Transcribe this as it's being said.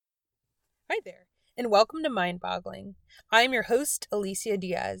Hi there, and welcome to Mind Boggling. I'm your host, Alicia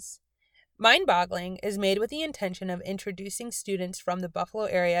Diaz. Mind Boggling is made with the intention of introducing students from the Buffalo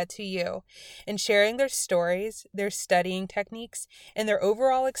area to you and sharing their stories, their studying techniques, and their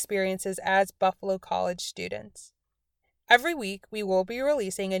overall experiences as Buffalo College students. Every week, we will be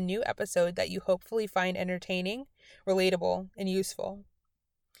releasing a new episode that you hopefully find entertaining, relatable, and useful.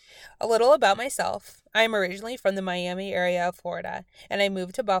 A little about myself. I'm originally from the Miami area of Florida, and I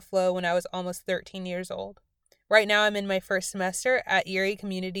moved to Buffalo when I was almost 13 years old. Right now, I'm in my first semester at Erie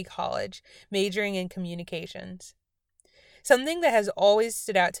Community College, majoring in communications. Something that has always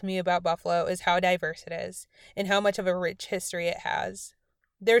stood out to me about Buffalo is how diverse it is, and how much of a rich history it has.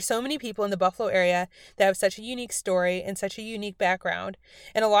 There are so many people in the Buffalo area that have such a unique story and such a unique background,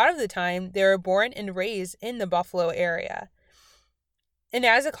 and a lot of the time, they are born and raised in the Buffalo area. And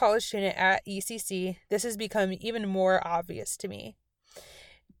as a college student at ECC, this has become even more obvious to me.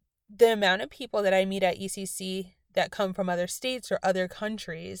 The amount of people that I meet at ECC that come from other states or other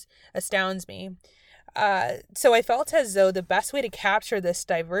countries astounds me. So I felt as though the best way to capture this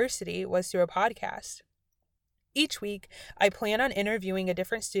diversity was through a podcast. Each week, I plan on interviewing a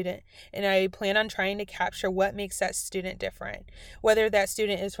different student, and I plan on trying to capture what makes that student different. Whether that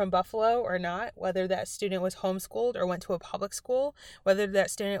student is from Buffalo or not, whether that student was homeschooled or went to a public school, whether that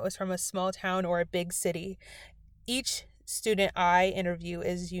student was from a small town or a big city. Each student I interview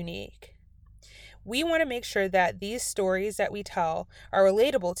is unique. We want to make sure that these stories that we tell are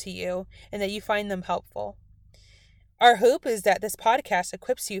relatable to you and that you find them helpful. Our hope is that this podcast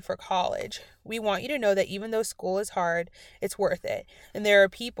equips you for college. We want you to know that even though school is hard, it's worth it. And there are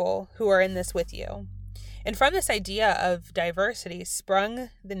people who are in this with you. And from this idea of diversity sprung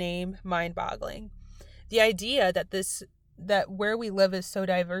the name Mind Boggling. The idea that where we live is so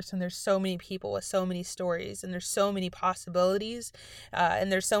diverse and there's so many people with so many stories and there's so many possibilities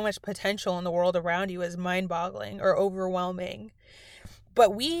and there's so much potential in the world around you is mind-boggling or overwhelming.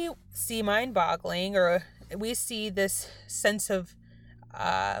 But we see mind-boggling, or we see this sense of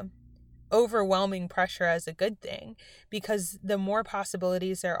overwhelming pressure as a good thing, because the more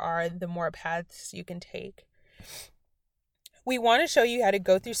possibilities there are, the more paths you can take. We want to show you how to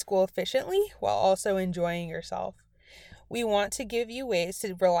go through school efficiently while also enjoying yourself. We want to give you ways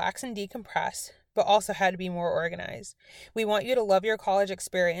to relax and decompress, but also how to be more organized. We want you to love your college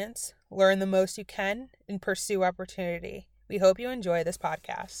experience, learn the most you can, and pursue opportunity. We hope you enjoy this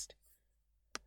podcast.